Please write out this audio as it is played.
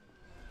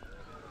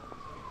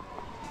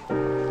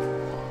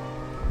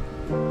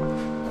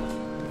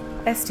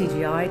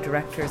STGI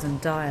Directors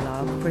and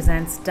Dialogue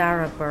presents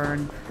Dara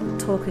Byrne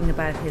talking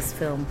about his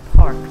film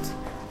Parked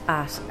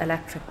at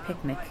Electric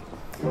Picnic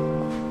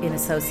in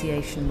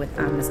association with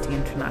Amnesty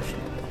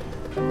International.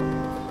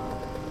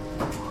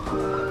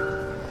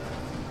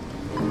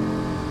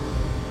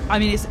 I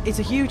mean, it's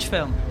a huge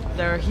film.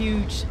 There are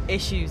huge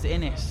issues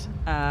in it.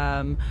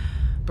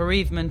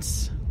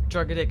 Bereavement,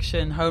 drug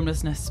addiction,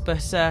 homelessness.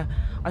 But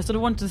I sort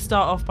of wanted to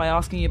start off by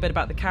asking you a bit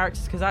about the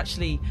characters, because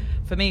actually,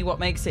 for me, what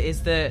makes it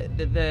is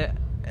the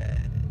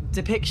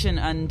depiction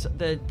and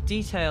the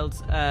detailed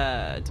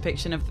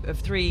depiction of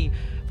three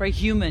very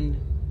human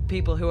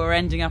people who are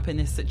ending up in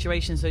this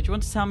situation. So do you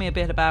want to tell me a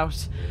bit about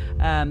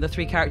the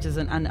three characters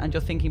and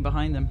your thinking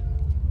behind them?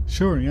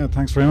 Sure, yeah,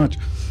 thanks very much.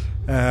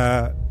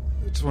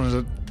 Just wanted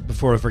to,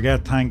 before I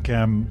forget, thank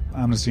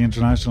Amnesty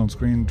International and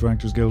Screen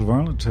Directors Guild of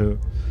Ireland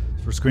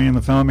for screening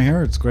the film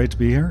here. It's great to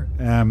be here.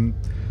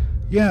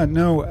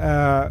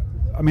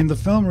 I mean, the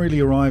film really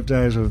arrived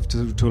out of,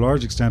 to a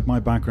large extent, my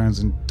background's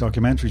in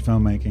documentary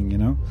filmmaking, you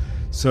know.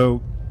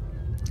 So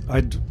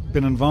I'd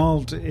been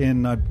involved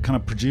in, I'd kind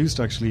of produced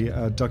actually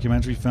a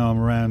documentary film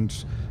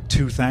around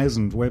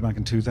 2000, way back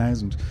in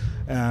 2000,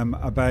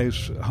 about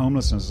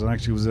homelessness. It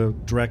actually was a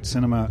direct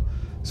cinema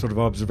sort of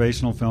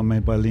observational film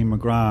made by Lee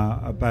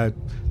McGrath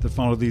that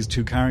followed these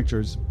two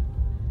characters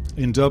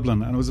in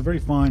Dublin, and it was a very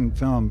fine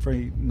film,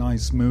 very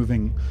nice,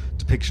 moving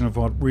depiction of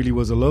what really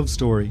was a love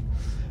story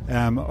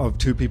of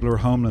two people who are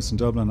homeless in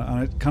Dublin.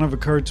 And it kind of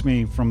occurred to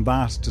me from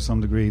that, to some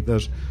degree,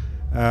 that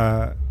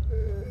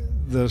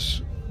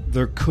that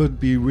there could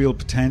be real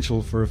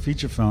potential for a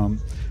feature film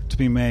to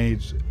be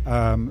made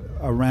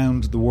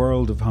around the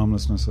world of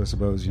homelessness, I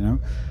suppose, you know.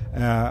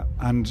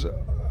 And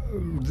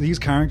these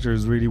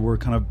characters really were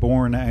kind of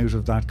born out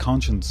of that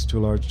conscience to a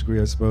large degree,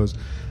 I suppose.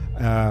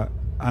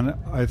 And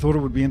I thought it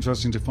would be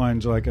interesting to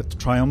find like a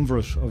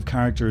triumvirate of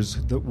characters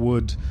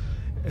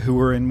who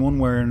were in one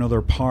way or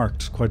another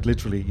parked, quite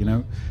literally, you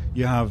know.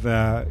 You have,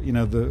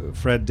 the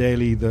Fred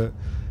Daly, the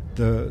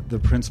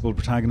principal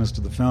protagonist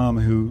of the film,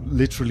 who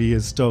literally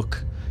is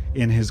stuck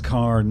in his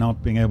car,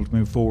 not being able to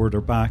move forward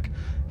or back.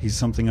 He's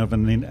something of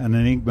an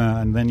enigma.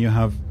 And then you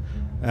have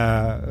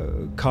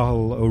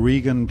Cathal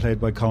O'Regan, played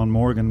by Colin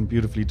Morgan,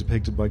 beautifully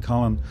depicted by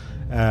Colin,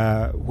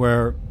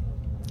 where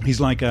he's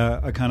like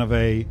a kind of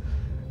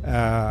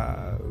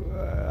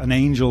an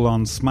angel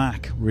on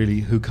smack, really,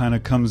 who kind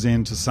of comes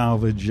in to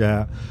salvage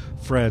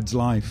Fred's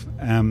life.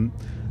 And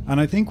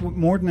I think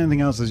more than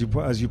anything else, as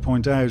you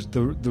point out,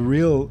 the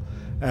real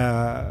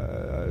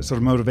sort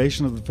of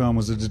motivation of the film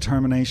was a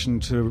determination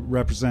to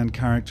represent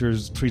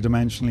characters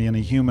three-dimensionally in a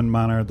human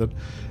manner that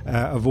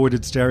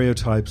avoided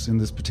stereotypes in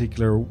this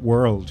particular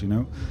world, you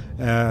know.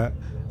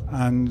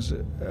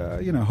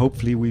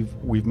 Hopefully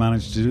we've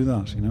managed to do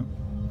that, you know.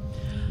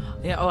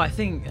 Yeah, I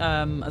think,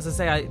 as I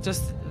say,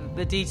 just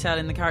the detail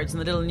in the characters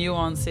and the little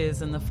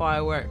nuances and the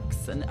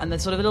fireworks and the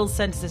sort of little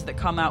sentences that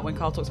come out when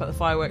Carl talks about the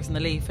fireworks and the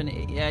leaf, and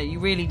you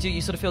really do,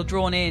 you sort of feel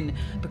drawn in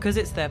because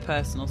it's their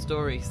personal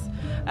stories.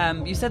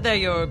 You said there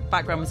your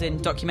background was in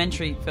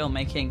documentary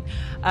filmmaking.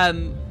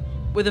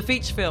 With a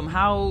feature film,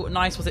 how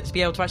nice was it to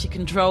be able to actually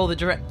control the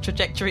direct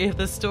trajectory of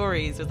the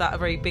stories? Was that a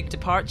very big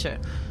departure?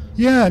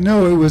 Yeah,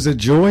 no, it was a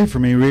joy for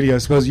me, really. I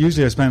suppose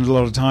usually I spend a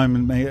lot of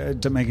time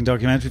making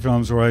documentary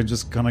films where I'm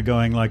just kind of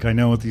going, like, I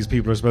know what these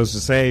people are supposed to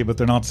say, but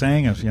they're not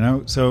saying it, you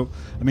know? So,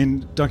 I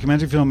mean,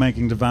 documentary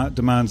filmmaking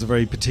demands a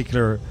very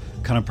particular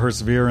kind of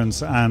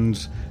perseverance,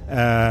 and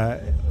I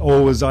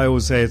always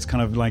say it's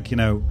kind of like, you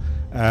know,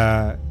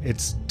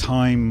 it's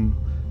time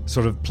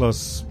sort of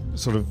plus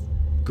sort of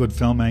good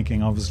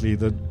filmmaking, obviously,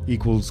 that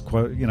equals,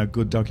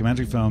 good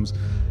documentary films.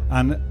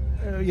 And,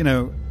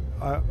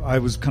 I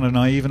was kind of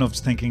naive enough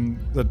to thinking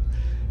that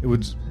it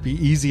would be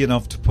easy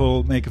enough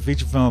to make a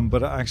feature film,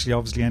 but actually,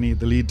 obviously,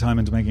 the lead time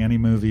into making any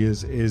movie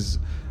is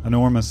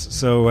enormous.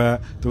 So there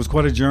was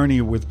quite a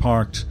journey with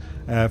Parked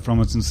from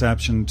its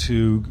inception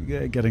to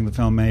getting the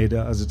film made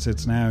as it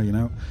sits now, you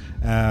know,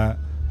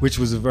 which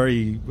was a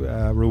very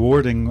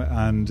rewarding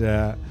and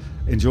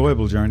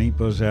enjoyable journey,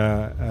 but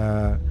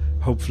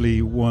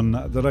hopefully one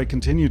that I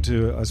continue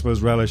to, I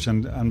suppose, relish,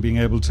 and being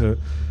able to.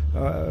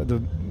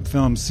 The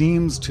film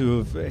seems to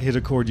have hit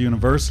a chord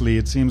universally.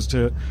 It seems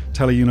to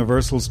tell a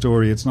universal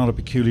story. It's not a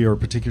peculiar or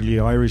particularly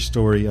Irish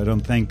story, I don't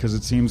think, because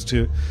it seems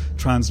to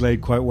translate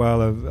quite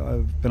well.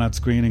 I've been at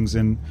screenings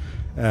in,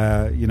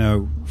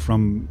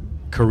 from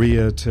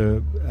Korea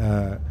to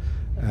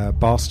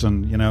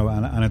Boston, you know,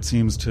 and it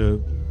seems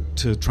to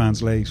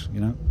translate,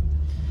 you know.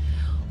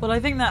 Well, I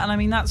think that, and I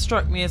mean, that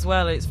struck me as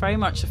well. It's very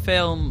much a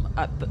film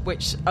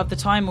which, of the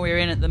time we're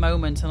in at the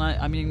moment, and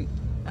I mean,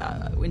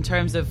 in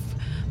terms of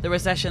the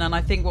recession, and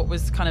I think what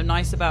was kind of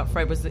nice about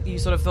Fred was that you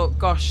sort of thought,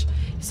 gosh,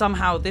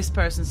 somehow this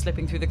person's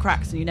slipping through the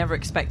cracks, and you never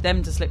expect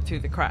them to slip through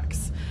the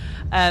cracks.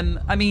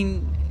 I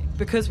mean,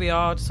 because we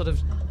are sort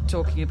of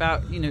talking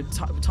about, you know,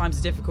 times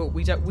are difficult,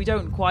 we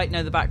don't quite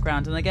know the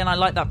background, and again, I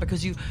like that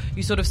because you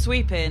sort of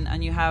sweep in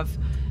and you have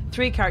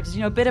three characters,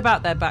 you know a bit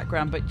about their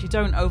background, but you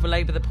don't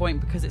overlabor the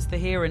point because it's the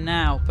here and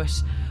now. But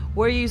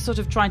were you sort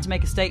of trying to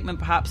make a statement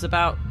perhaps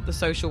about the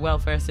social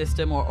welfare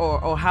system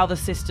or how the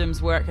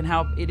systems work and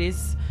how it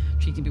is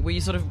treating people? Were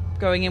you sort of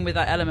going in with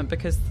that element?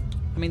 Because,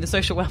 I mean, the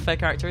social welfare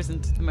character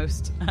isn't the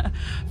most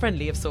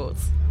friendly of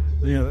sorts.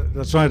 Yeah,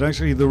 that's right.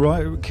 Actually,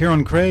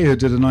 Kieran Cray, who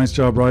did a nice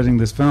job writing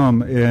this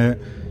film,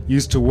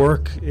 used to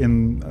work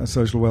in a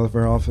social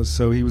welfare office,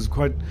 so he was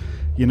quite,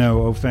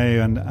 au fait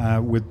and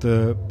with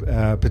the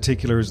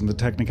particulars and the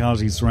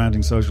technicalities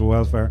surrounding social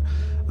welfare.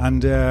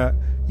 And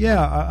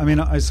I mean,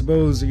 I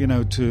suppose,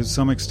 to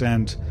some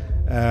extent,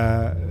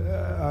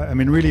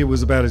 really it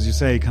was about, as you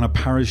say, kind of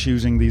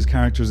parachuting these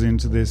characters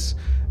into this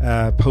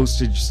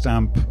postage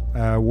stamp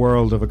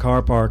world of a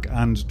car park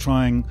and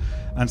trying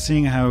and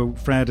seeing how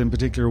Fred in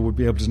particular would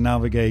be able to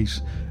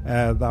navigate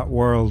that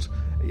world.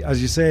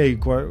 As you say,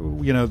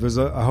 there's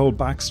a whole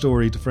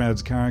backstory to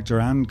Fred's character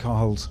and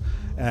Cahill's,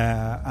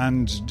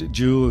 and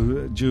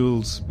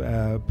Jules,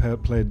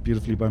 played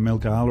beautifully by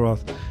Milka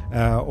Alroth.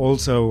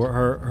 Also,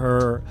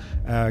 her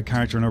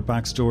character and her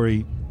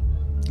backstory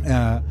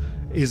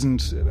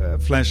isn't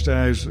fleshed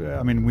out.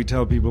 I mean, we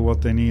tell people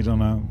what they need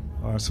on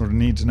a sort of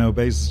need-to-know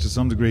basis to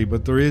some degree,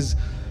 but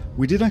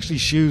we did actually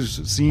shoot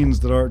scenes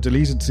that are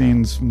deleted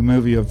scenes from the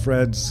movie of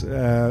Fred's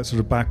sort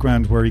of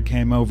background, where he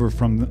came over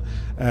from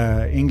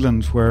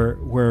England,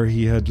 where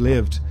he had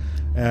lived,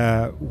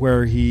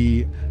 where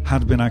he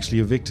had been actually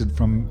evicted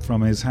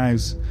from his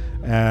house,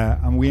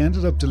 and we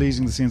ended up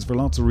deleting the scenes for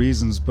lots of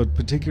reasons, but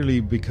particularly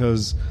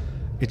because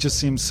it just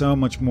seems so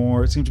much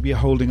more. It seemed to be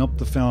holding up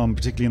the film,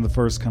 particularly in the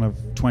first kind of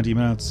 20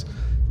 minutes,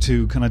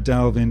 to kind of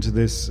delve into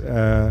this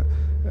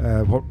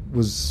what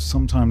was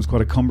sometimes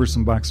quite a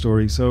cumbersome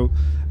backstory. So,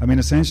 I mean,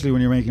 essentially,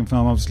 when you're making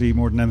film, obviously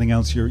more than anything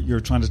else, you're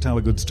trying to tell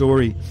a good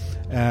story,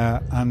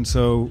 and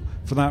so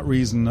for that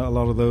reason, a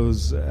lot of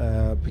those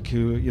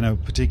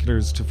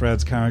particulars to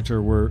Fred's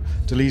character were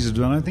deleted.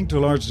 And I think to a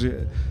large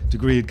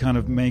degree, it kind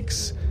of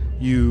makes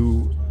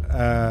you,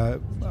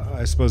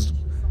 I suppose,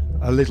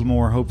 a little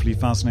more hopefully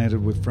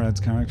fascinated with Fred's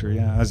character,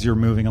 as you're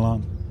moving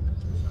along.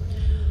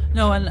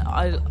 No, and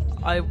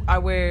I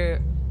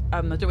wear. I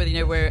don't know whether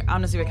you know, where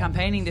Amnesty were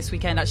campaigning this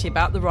weekend actually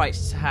about the right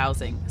to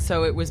housing.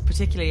 So it was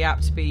particularly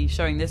apt to be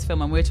showing this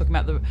film, and we're talking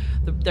about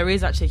there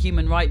is actually a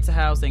human right to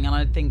housing, and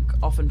I think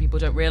often people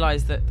don't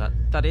realise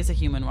that is a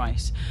human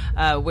right.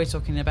 We're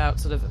talking about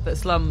sort of the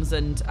slums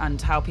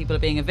and how people are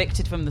being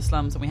evicted from the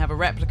slums, and we have a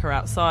replica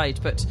outside.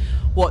 But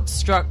what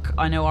struck,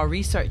 I know, our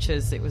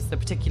researchers, it was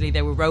particularly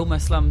there were Roma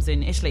slums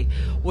in Italy,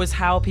 was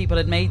how people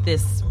had made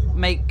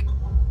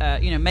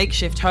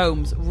makeshift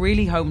homes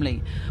really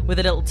homely with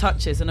the little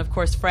touches. And of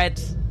course Fred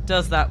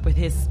does that with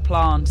his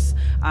plants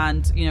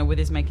and with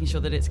his making sure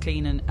that it's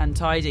clean and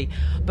tidy,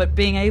 but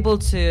being able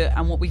to,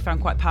 and what we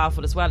found quite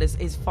powerful as well,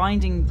 is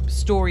finding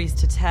stories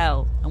to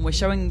tell. And we're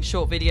showing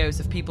short videos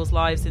of people's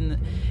lives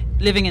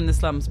living in the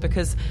slums,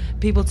 because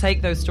people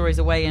take those stories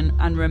away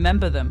and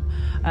remember them.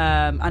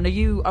 And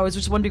I was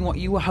just wondering what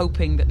you were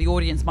hoping that the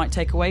audience might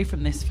take away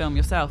from this film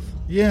yourself.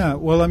 Yeah,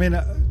 well, I mean,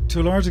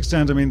 to a large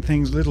extent, I mean,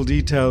 little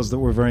details that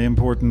were very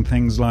important,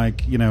 things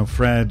like,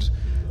 Fred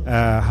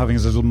having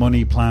his little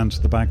money plant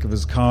at the back of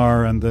his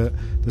car, and the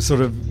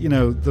sort of,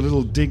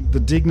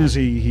 the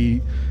dignity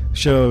he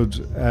showed,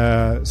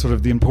 sort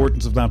of the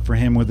importance of that for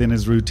him within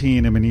his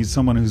routine. I mean, he's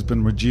someone who's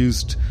been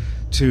reduced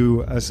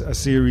to a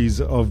series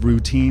of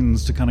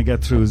routines to kind of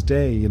get through his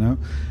day,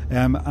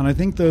 and I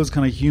think those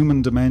kind of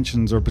human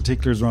dimensions, or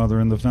particulars rather,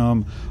 in the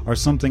film are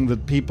something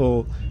that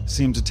people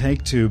seem to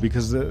take to,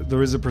 because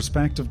there is a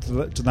perspective to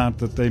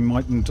that they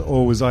mightn't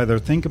always either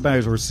think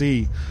about or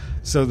see,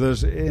 so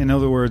that, in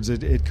other words,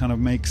 it kind of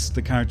makes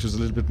the characters a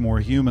little bit more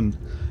human,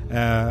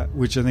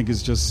 which I think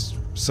is just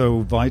so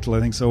vital. I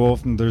think so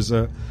often there's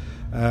quite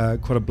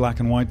a black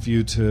and white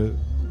view to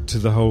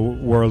the whole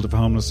world of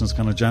homelessness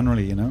kind of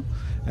generally,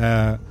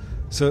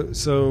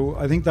 So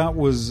I think that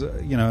was,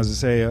 as I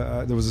say,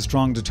 there was a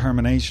strong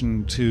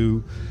determination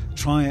to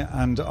try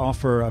and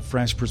offer a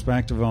fresh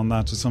perspective on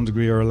that to some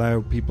degree, or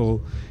allow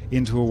people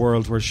into a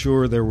world where,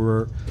 sure,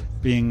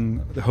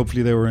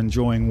 hopefully they were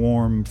enjoying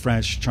warm,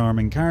 fresh,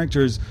 charming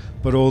characters,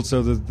 but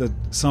also that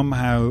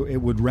somehow it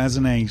would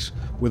resonate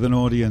with an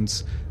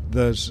audience,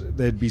 that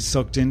they'd be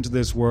sucked into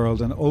this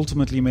world and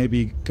ultimately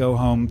maybe go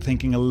home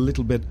thinking a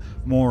little bit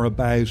more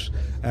about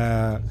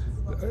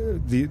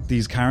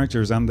these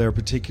characters and their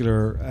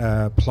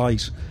particular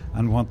plight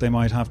and what they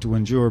might have to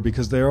endure,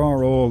 because they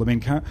are all, I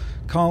mean,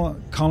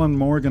 Colin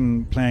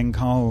Morgan playing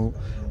Cahill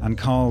and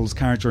Cahill's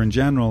character in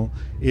general,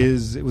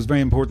 it was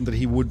very important that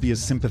he would be a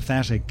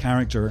sympathetic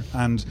character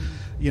and,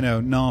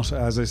 not,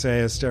 as I say,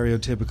 a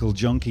stereotypical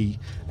junkie.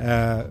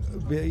 There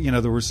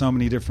were so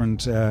many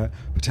different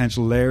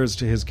potential layers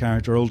to his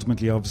character.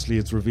 Ultimately, obviously,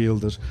 it's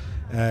revealed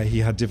that he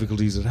had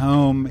difficulties at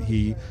home.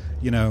 He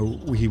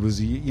was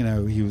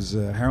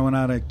a heroin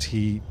addict.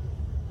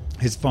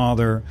 His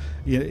father,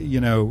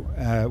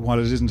 while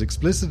it isn't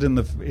explicit in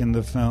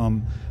the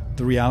film,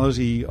 the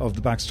reality of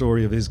the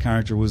backstory of his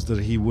character was that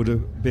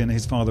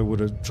his father would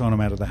have thrown him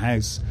out of the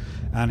house,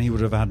 and he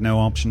would have had no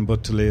option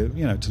but to live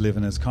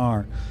in his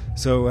car.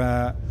 So,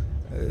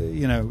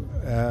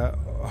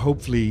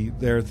 hopefully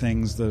there are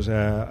things that,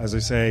 as I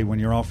say, when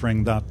you're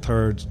offering that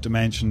third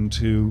dimension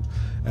to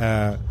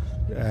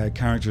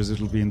characters,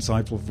 it'll be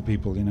insightful for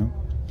people,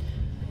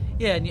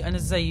 Yeah, and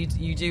as I say,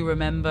 you do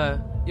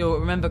remember. You'll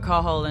remember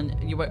Cathal, and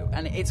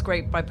it's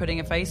great by putting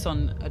a face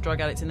on a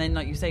drug addict, and then,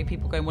 like you say,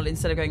 people going, well,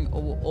 instead of going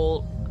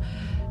all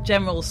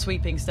general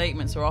sweeping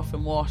statements are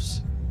often what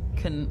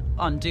can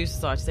undo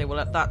society. Say,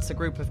 well, that's a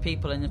group of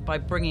people, and by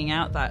bringing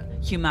out that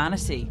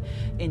humanity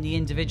in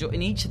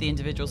each of the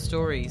individual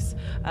stories,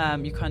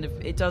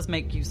 it does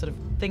make you sort of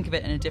think of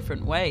it in a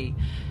different way.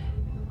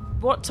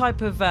 What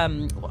type of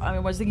I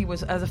was thinking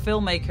was, as a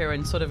filmmaker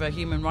and sort of a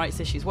human rights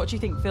issues, what do you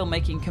think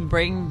filmmaking can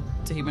bring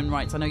to human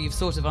rights? I know you've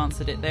sort of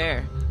answered it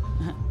there.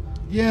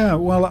 Yeah,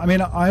 well, I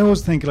mean, I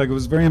always think it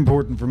was very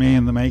important for me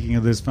in the making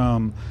of this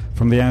film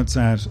from the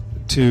outset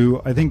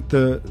to, I think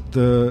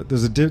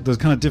there's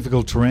kind of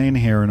difficult terrain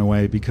here in a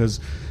way, because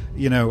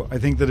I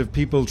think that if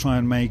people try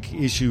and make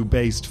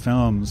issue-based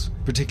films,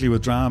 particularly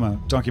with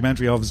drama,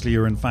 documentary, obviously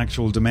you're in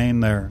factual domain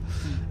there,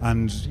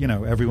 and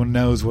everyone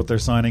knows what they're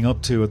signing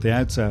up to at the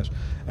outset.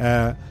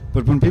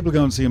 But when people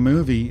go and see a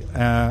movie,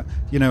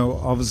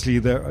 obviously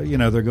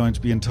they're going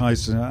to be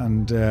enticed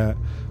and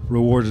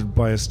rewarded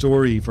by a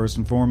story first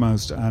and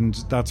foremost, and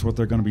that's what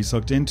they're going to be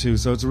sucked into.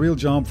 So it's a real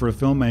job for a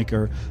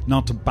filmmaker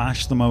not to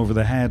bash them over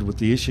the head with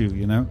the issue,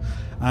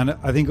 And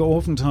I think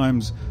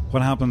oftentimes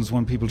what happens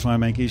when people try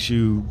and make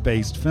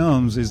issue-based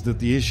films is that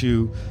the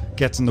issue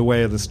gets in the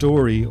way of the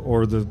story,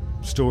 or the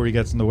story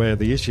gets in the way of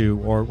the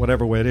issue, or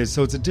whatever way it is.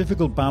 So it's a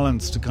difficult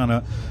balance to kind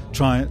of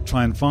try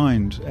and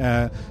find.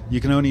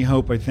 You can only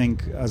hope, I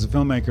think, as a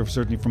filmmaker,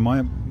 certainly from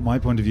my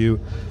point of view,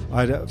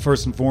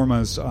 first and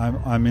foremost,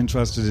 I'm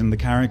interested in the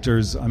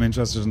characters, I'm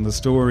interested in the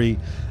story,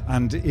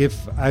 and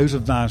if out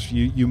of that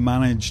you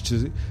manage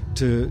to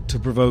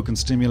provoke and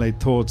stimulate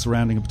thoughts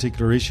surrounding a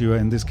particular issue,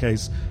 in this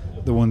case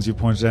the ones you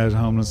pointed out,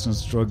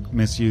 homelessness, drug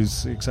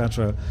misuse,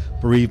 etc.,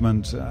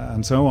 bereavement,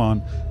 and so on,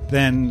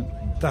 then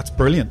that's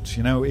brilliant,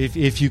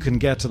 if you can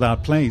get to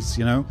that place,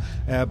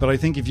 but I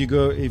think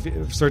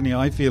certainly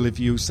I feel if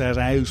you set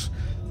out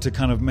to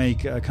kind of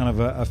make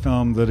a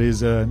film that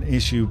is an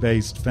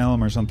issue-based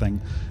film or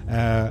something,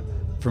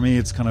 for me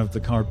it's kind of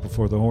the cart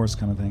before the horse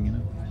kind of thing,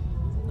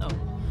 Oh,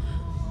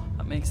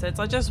 that makes sense.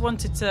 I just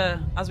wanted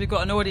to, as we've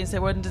got an audience here,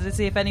 wanted to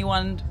see if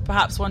anyone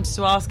perhaps wanted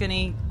to ask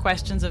any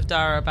questions of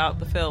Dara about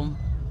the film.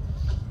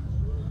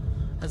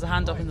 There's a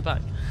hand up in the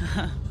back.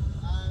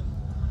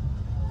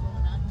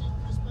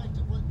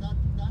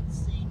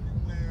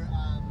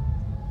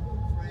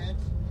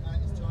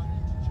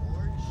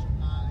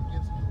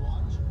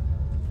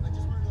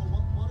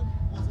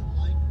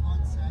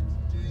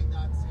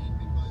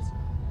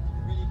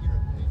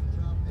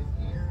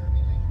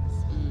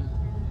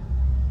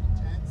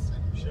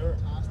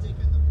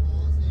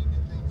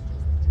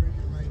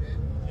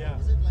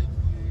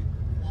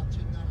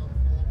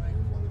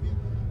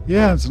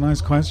 Yeah, it's a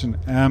nice question.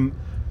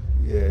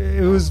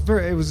 It was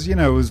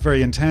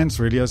very intense,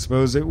 really. I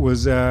suppose it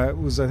was. I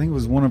think it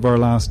was one of our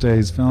last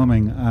days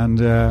filming, and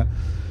at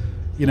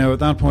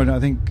that point, I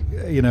think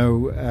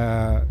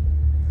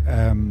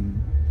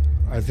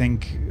I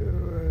think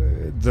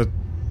that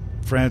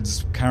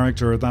Fred's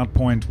character at that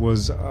point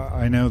was.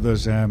 I know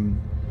that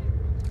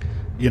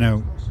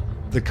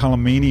that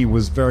Colm Meaney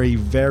was very,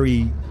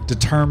 very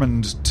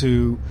determined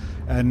to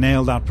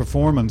nail that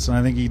performance, and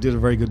I think he did a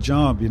very good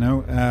job.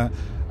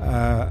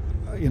 I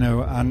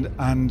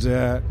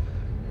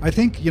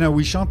think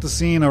we shot the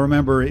scene. I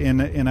remember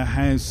in a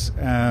house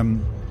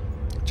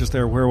just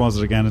there. Where was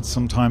it again? It's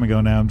some time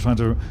ago now. I'm trying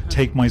to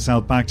take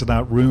myself back to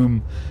that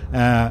room.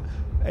 I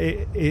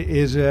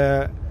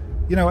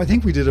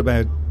think we did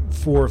about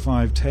 4 or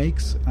 5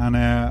 takes, and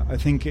I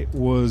think it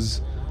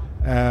was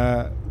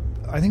the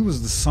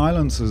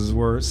silences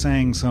were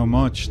saying so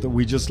much that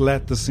we just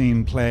let the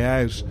scene play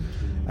out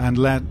and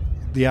let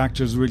the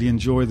actors really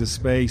enjoy the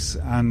space,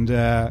 and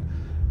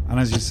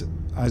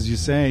as you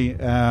say,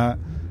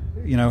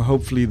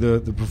 hopefully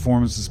the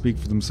performances speak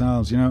for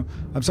themselves. I'm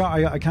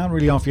sorry, I can't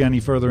really offer you any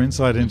further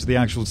insight into the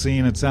actual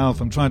scene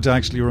itself. I'm trying to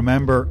actually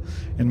remember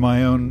in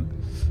my own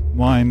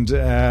mind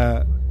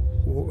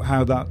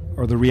how that,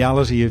 or the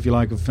reality, if you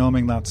like, of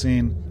filming that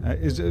scene.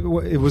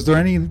 Was there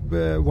any?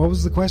 What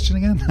was the question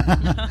again?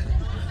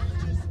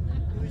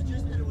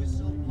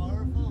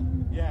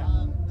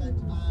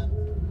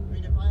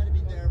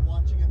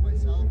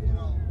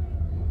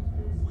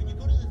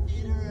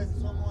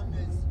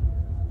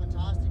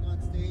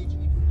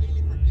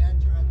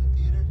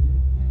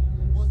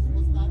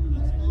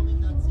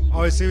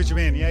 Oh, I see what you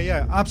mean.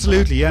 Yeah,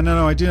 absolutely. Yeah,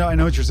 no, I do. I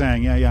know what you're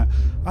saying. Yeah,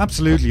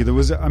 absolutely. There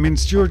was,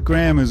 Stuart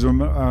Graham is an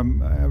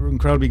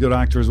incredibly good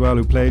actor as well,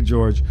 who played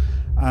George,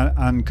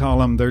 and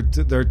Colm.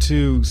 They're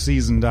two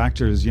seasoned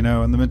actors,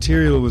 and the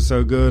material was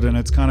so good, and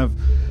it's kind of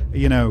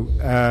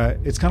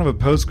it's kind of a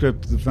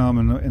postscript to the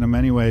film in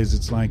many ways.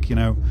 It's like,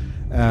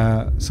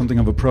 something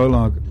of a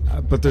prologue,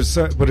 but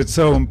it's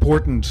so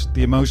important,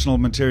 the emotional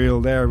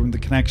material there, and the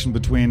connection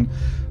between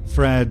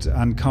Fred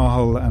and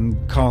Cathal and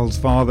Cahill's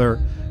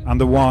father, and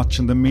the watch,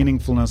 and the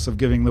meaningfulness of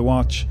giving the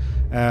watch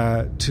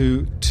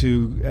to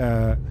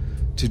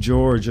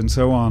George, and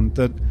so on.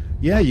 That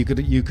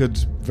you could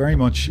very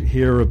much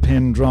hear a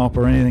pin drop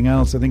or anything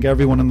else. I think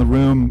everyone in the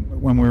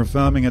room when we were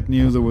filming it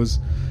knew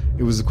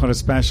it was quite a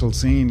special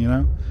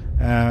scene.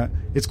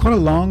 It's quite a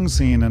long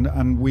scene,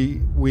 and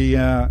we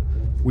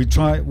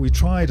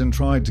tried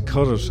to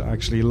cut it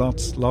actually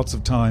lots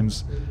of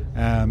times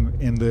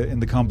in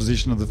the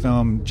composition of the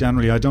film.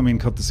 Generally, I don't mean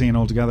cut the scene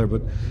altogether,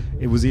 but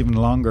it was even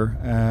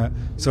longer.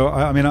 So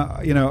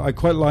I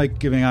quite like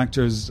giving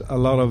actors a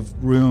lot of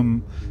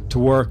room to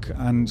work,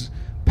 and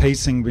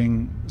pacing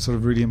being sort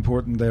of really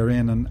important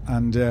therein,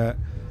 and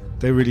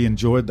they really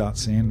enjoyed that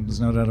scene. There's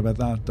no doubt about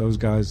that. Those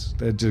guys,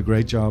 they did a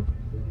great job.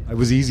 It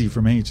was easy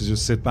for me to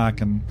just sit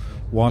back and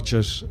watch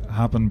it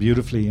happen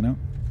beautifully, I really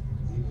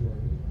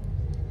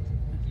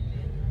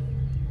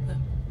enjoyed the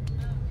program.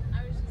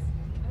 I was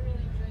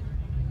hoping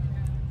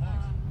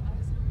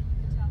you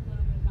could talk a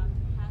little bit about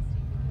the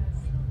casting, because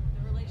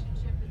the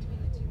relationship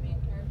between the two main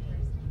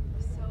characters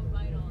was so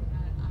vital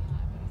that I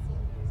want to see if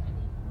there was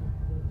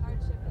any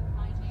hardship in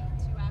finding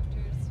two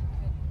actors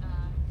who could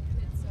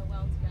fit so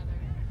well together.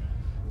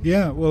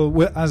 Yeah,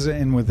 well, as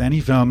in with any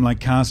film, like,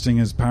 casting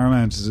is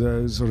paramount,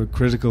 is sort of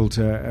critical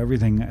to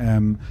everything.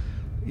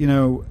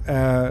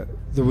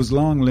 There was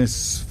long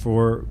lists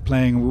for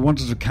playing. We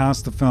wanted to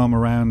cast the film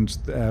around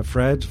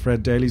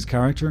Fred Daly's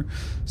character.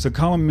 So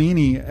Colm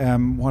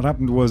Meaney, what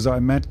happened was I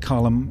met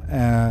Colm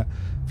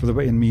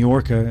in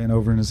Majorca,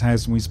 over in his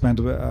house, and we spent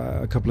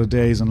a couple of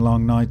days and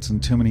long nights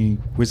and too many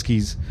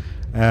whiskies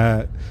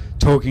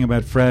talking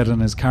about Fred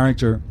and his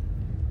character.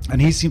 And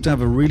he seemed to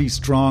have a really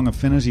strong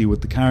affinity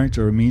with the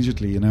character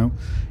immediately,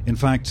 In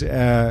fact,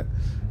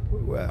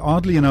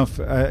 oddly enough,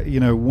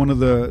 one of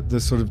the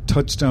sort of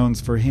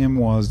touchstones for him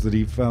was that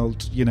he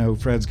felt,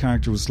 Fred's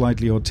character was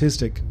slightly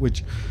autistic,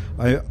 which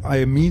I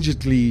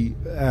immediately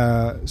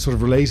sort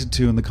of related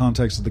to in the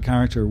context of the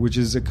character, which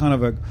is a kind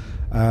of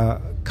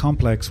a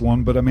complex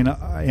one. But I mean,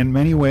 in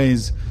many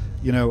ways,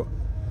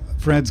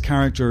 Fred's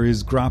character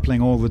is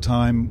grappling all the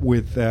time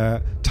with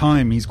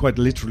time. He's quite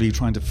literally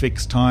trying to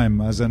fix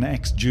time. As an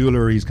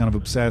ex-jeweler, he's kind of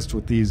obsessed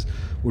with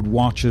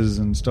watches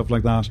and stuff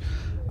like that.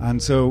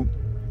 And so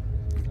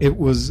it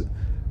was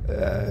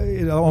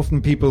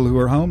often people who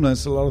are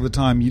homeless, a lot of the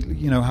time,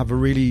 have a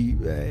really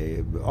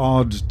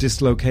odd,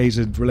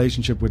 dislocated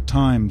relationship with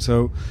time.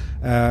 So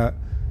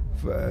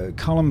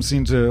Colm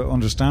seemed to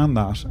understand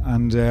that,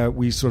 and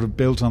we sort of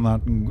built on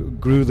that and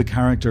grew the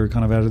character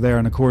kind of out of there.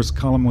 And of course,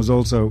 Colm was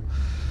also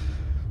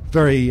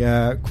very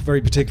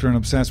particular and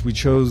obsessed. We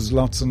chose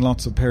lots and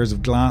lots of pairs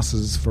of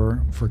glasses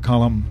for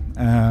Colm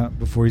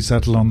before he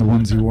settled on the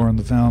ones he wore in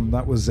the film.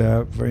 That was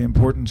very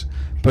important.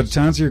 But to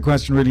answer your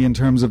question, really, in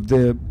terms of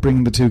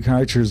bringing the two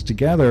characters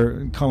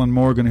together, Colin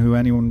Morgan, who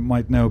anyone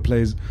might know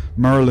plays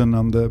Merlin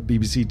on the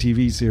BBC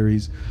TV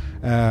series,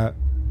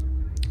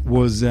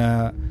 was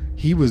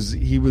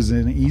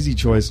an easy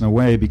choice in a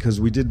way,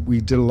 because we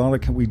did a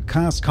lot of we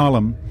cast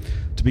Colm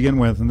to begin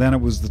with, and then it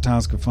was the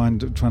task of trying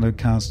to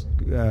cast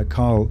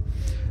Cathal,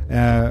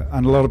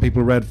 and a lot of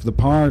people read for the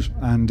part,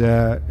 and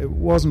it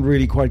wasn't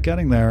really quite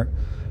getting there.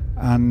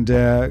 And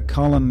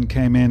Colin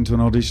came into an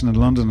audition in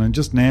London and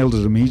just nailed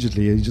it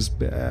immediately. He just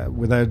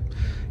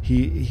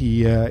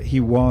he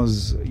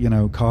was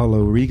Cathal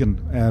O'Regan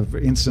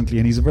instantly,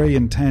 and he's a very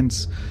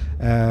intense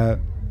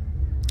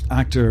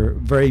actor,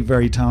 very,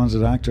 very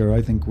talented actor.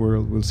 I think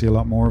we'll see a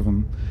lot more of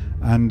him.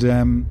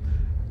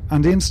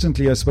 And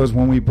instantly, I suppose,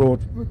 when we brought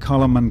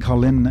Colm and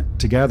Colin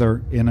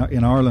together in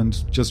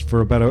Ireland, just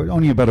for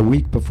only about a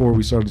week before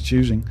we started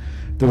shooting,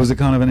 there was a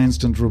kind of an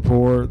instant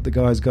rapport. The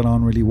guys got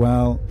on really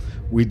well.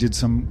 We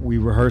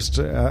rehearsed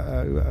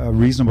a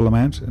reasonable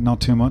amount, not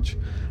too much,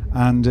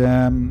 and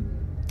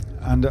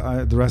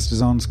the rest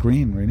is on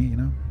screen, really,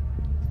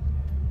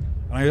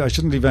 I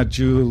shouldn't leave out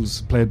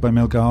Jules, played by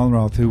Milka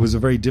Allroth, who was a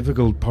very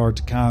difficult part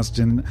to cast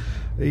in,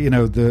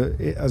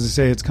 as I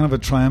say, it's kind of a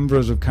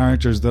triumvirate of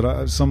characters that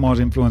are somewhat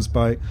influenced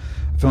by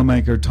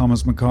filmmaker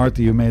Thomas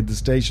McCarthy, who made The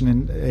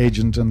Station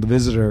Agent and The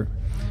Visitor.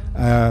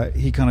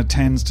 He kind of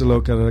tends to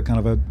look at a kind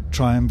of a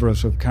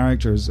triumvirate of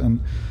characters,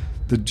 and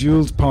the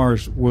Jules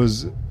part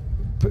was,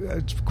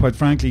 quite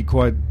frankly,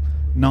 quite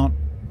not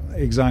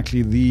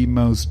exactly the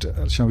most,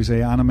 shall we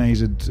say,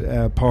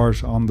 animated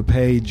part on the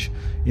page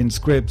in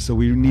script, so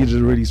we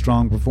needed a really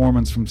strong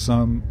performance from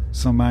some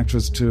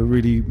actress to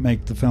really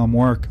make the film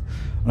work.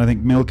 And I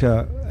think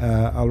Milka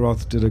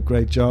Allroth did a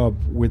great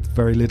job with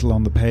very little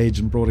on the page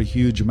and brought a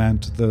huge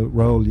amount to the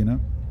role,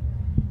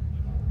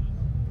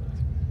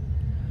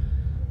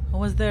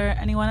 Was there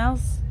anyone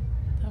else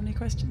have any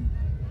questions?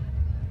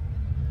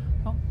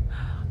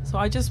 So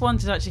I just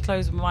wanted to actually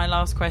close with my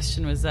last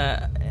question was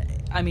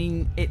I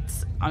mean, I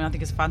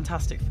think it's a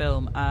fantastic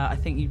film. I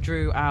think you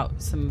drew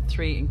out some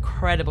 3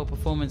 incredible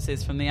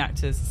performances from the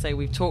actors. Say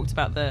we've talked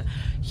about the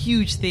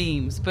huge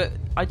themes, but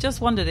I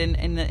just wondered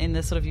in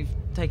the sort of, you've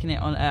taken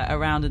it on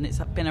around and it's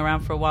been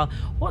around for a while.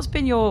 What's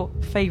been your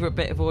favourite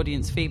bit of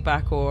audience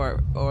feedback,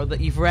 or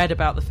that you've read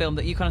about the film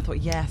that you kind of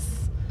thought,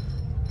 yes,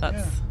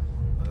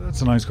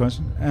 that's a nice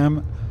question.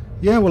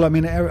 Yeah, well, I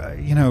mean,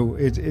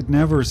 it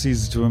never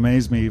ceases to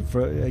amaze me,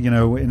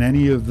 in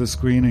any of the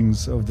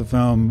screenings of the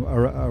film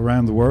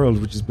around the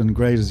world, which has been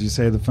great. As you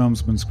say, the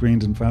film's been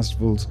screened in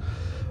festivals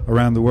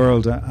around the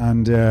world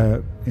and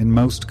in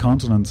most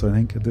continents, I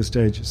think, at this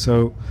stage.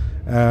 So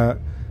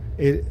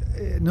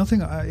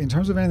nothing, in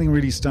terms of anything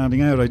really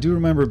standing out, I do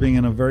remember being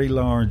in a very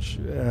large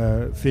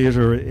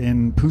theatre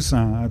in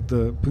Busan, at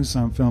the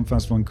Busan Film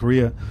Festival in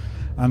Korea.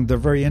 And they're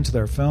very into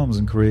their films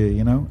in Korea,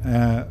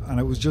 and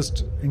it was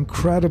just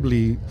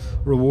incredibly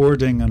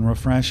rewarding and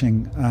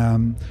refreshing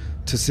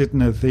to sit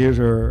in a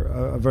theatre,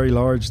 a very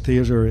large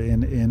theatre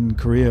in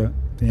Korea,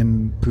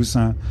 in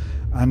Busan,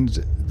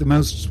 and the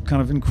most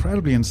kind of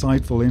incredibly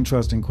insightful,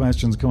 interesting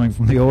questions coming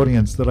from the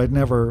audience that I'd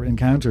never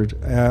encountered,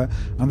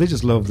 and they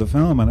just loved the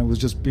film, and it was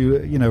just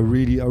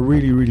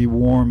really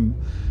warm.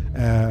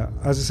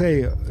 As I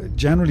say,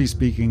 generally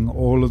speaking,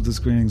 all of the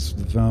screenings of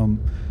the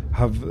film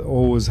have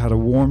always had a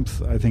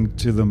warmth, I think,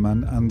 to them,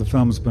 and the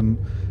film's been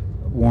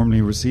warmly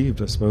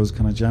received, I suppose,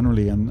 kind of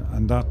generally, and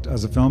that,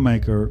 as a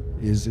filmmaker,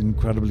 is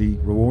incredibly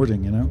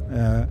rewarding,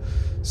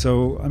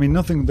 So, I mean,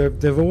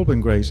 they've all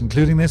been great,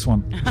 including this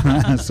one.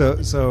 So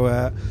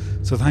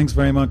thanks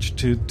very much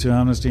to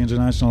Amnesty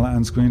International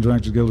and Screen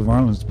Directors Guild of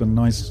Ireland. It's been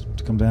nice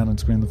to come down and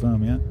screen the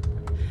film, yeah.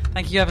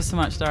 Thank you ever so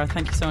much, Dara.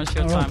 Thank you so much for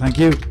your time. Thank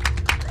you.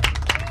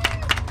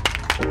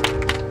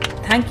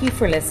 Thank you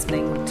for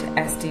listening to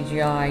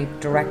SDGI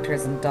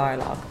Directors in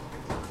Dialogue.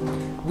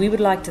 We would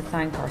like to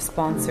thank our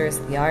sponsors,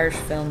 the Irish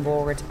Film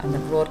Board and the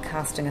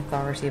Broadcasting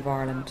Authority of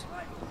Ireland.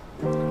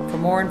 For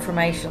more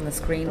information on the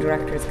Screen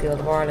Directors Guild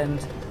of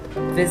Ireland,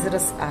 visit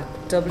us at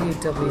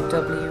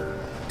www.sdgi.ie.